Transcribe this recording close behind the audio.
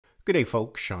Good day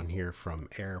folks, Sean here from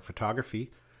Air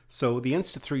Photography. So the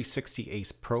Insta360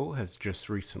 Ace Pro has just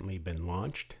recently been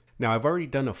launched. Now I've already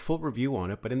done a full review on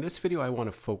it, but in this video I want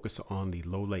to focus on the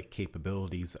low light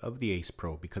capabilities of the Ace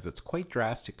Pro because it's quite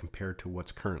drastic compared to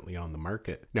what's currently on the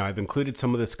market. Now I've included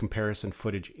some of this comparison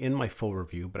footage in my full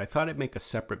review, but I thought I'd make a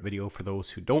separate video for those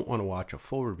who don't want to watch a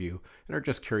full review and are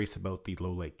just curious about the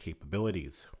low light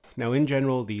capabilities. Now in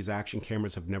general, these action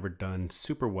cameras have never done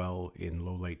super well in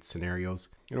low light scenarios.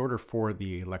 In order for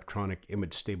the electronic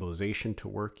image stabilization to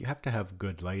work, you have to have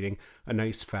good lighting, a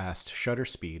nice fast shutter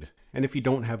speed. And if you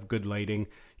don't have good lighting,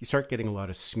 you start getting a lot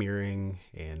of smearing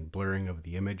and blurring of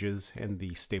the images, and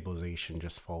the stabilization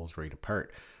just falls right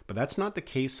apart. But that's not the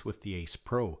case with the Ace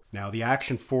Pro. Now the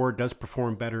Action 4 does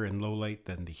perform better in low light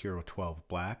than the Hero 12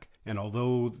 Black. And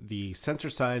although the sensor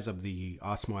size of the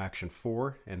Osmo Action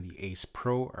 4 and the Ace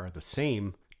Pro are the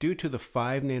same, due to the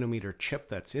 5nm chip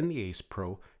that's in the Ace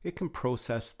Pro, it can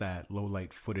process that low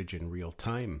light footage in real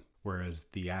time. Whereas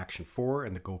the Action 4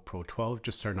 and the GoPro 12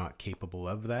 just are not capable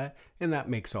of that, and that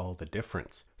makes all the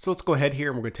difference. So let's go ahead here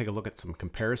and we're going to take a look at some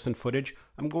comparison footage.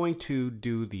 I'm going to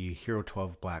do the Hero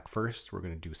 12 Black first. We're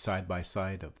going to do side by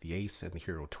side of the Ace and the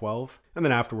Hero 12, and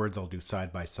then afterwards I'll do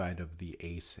side by side of the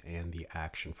Ace and the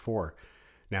Action 4.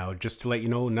 Now, just to let you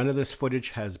know, none of this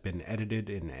footage has been edited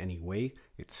in any way.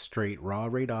 It's straight raw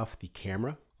right off the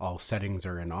camera. All settings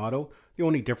are in auto. The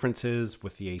only difference is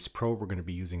with the Ace Pro, we're going to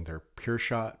be using their Pure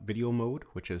Shot video mode,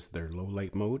 which is their low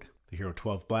light mode. The Hero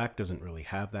 12 Black doesn't really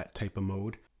have that type of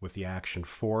mode. With the Action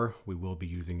 4, we will be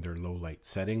using their low light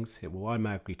settings. It will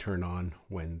automatically turn on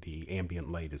when the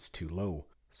ambient light is too low.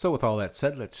 So with all that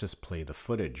said, let's just play the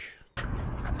footage.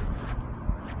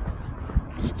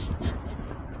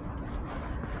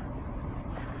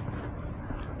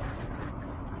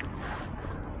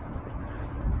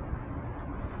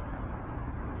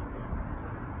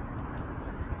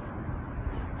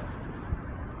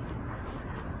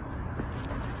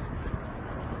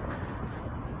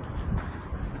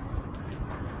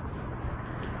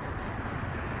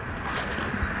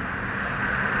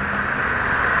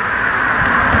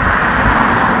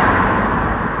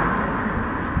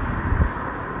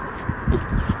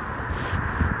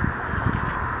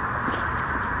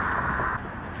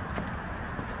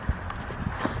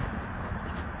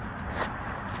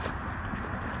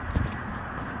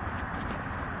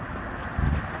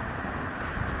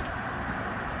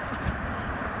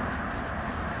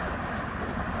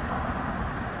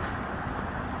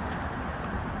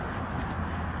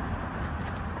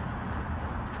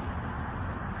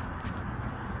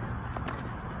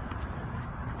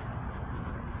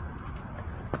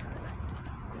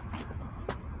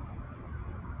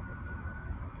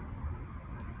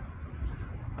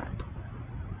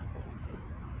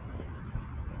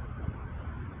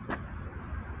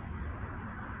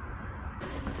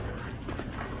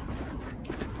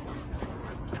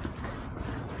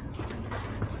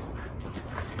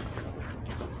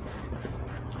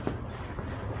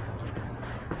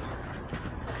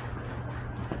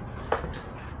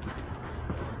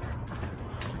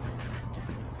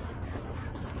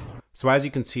 So as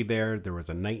you can see there was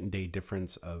a night and day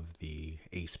difference of the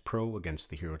Ace Pro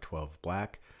against the Hero 12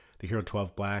 Black. The Hero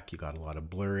 12 Black, you got a lot of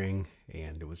blurring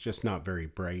and it was just not very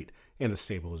bright, and the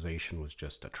stabilization was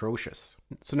just atrocious.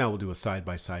 So now we'll do a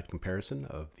side-by-side comparison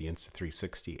of the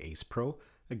Insta360 Ace Pro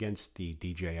against the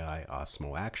DJI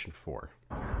Osmo Action 4.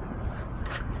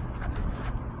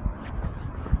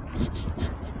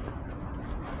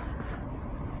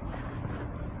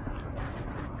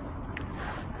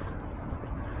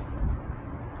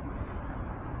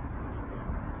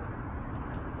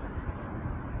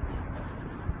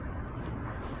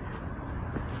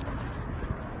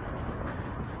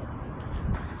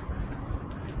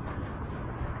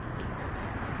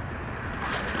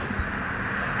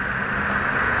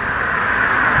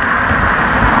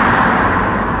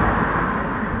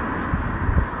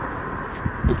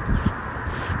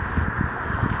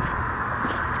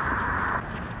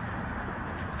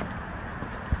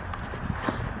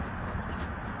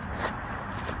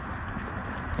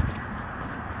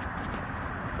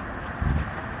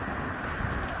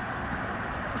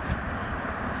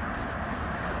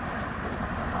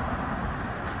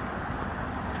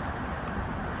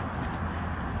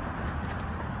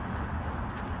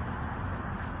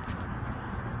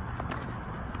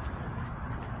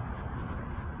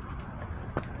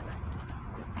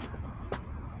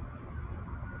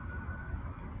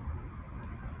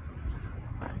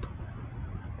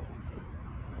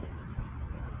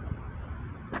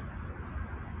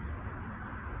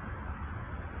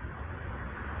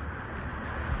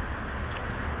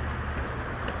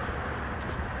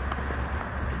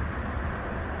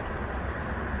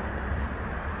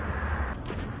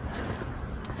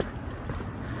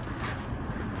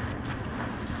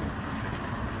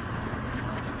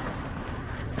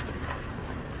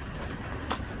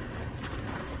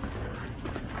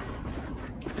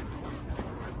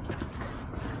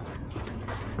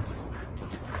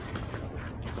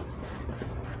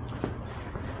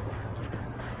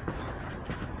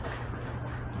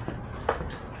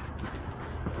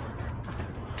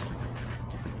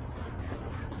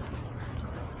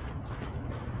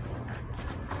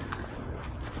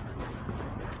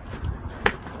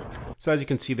 So as you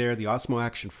can see there, the Osmo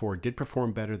Action 4 did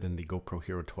perform better than the GoPro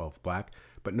Hero 12 Black,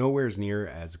 but nowhere near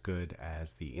as good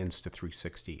as the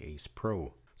Insta360 Ace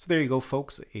Pro. So there you go,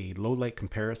 folks, a low light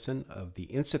comparison of the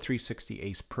Insta360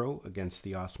 Ace Pro against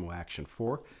the Osmo Action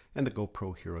 4 and the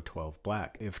GoPro Hero 12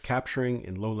 Black. If capturing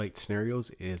in low light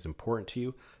scenarios is important to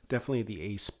you, definitely the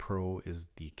Ace Pro is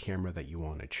the camera that you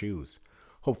want to choose.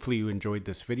 Hopefully you enjoyed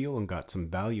this video and got some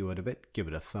value out of it. Give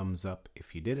it a thumbs up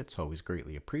if you did, it's always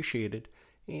greatly appreciated,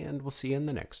 and we'll see you in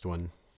the next one.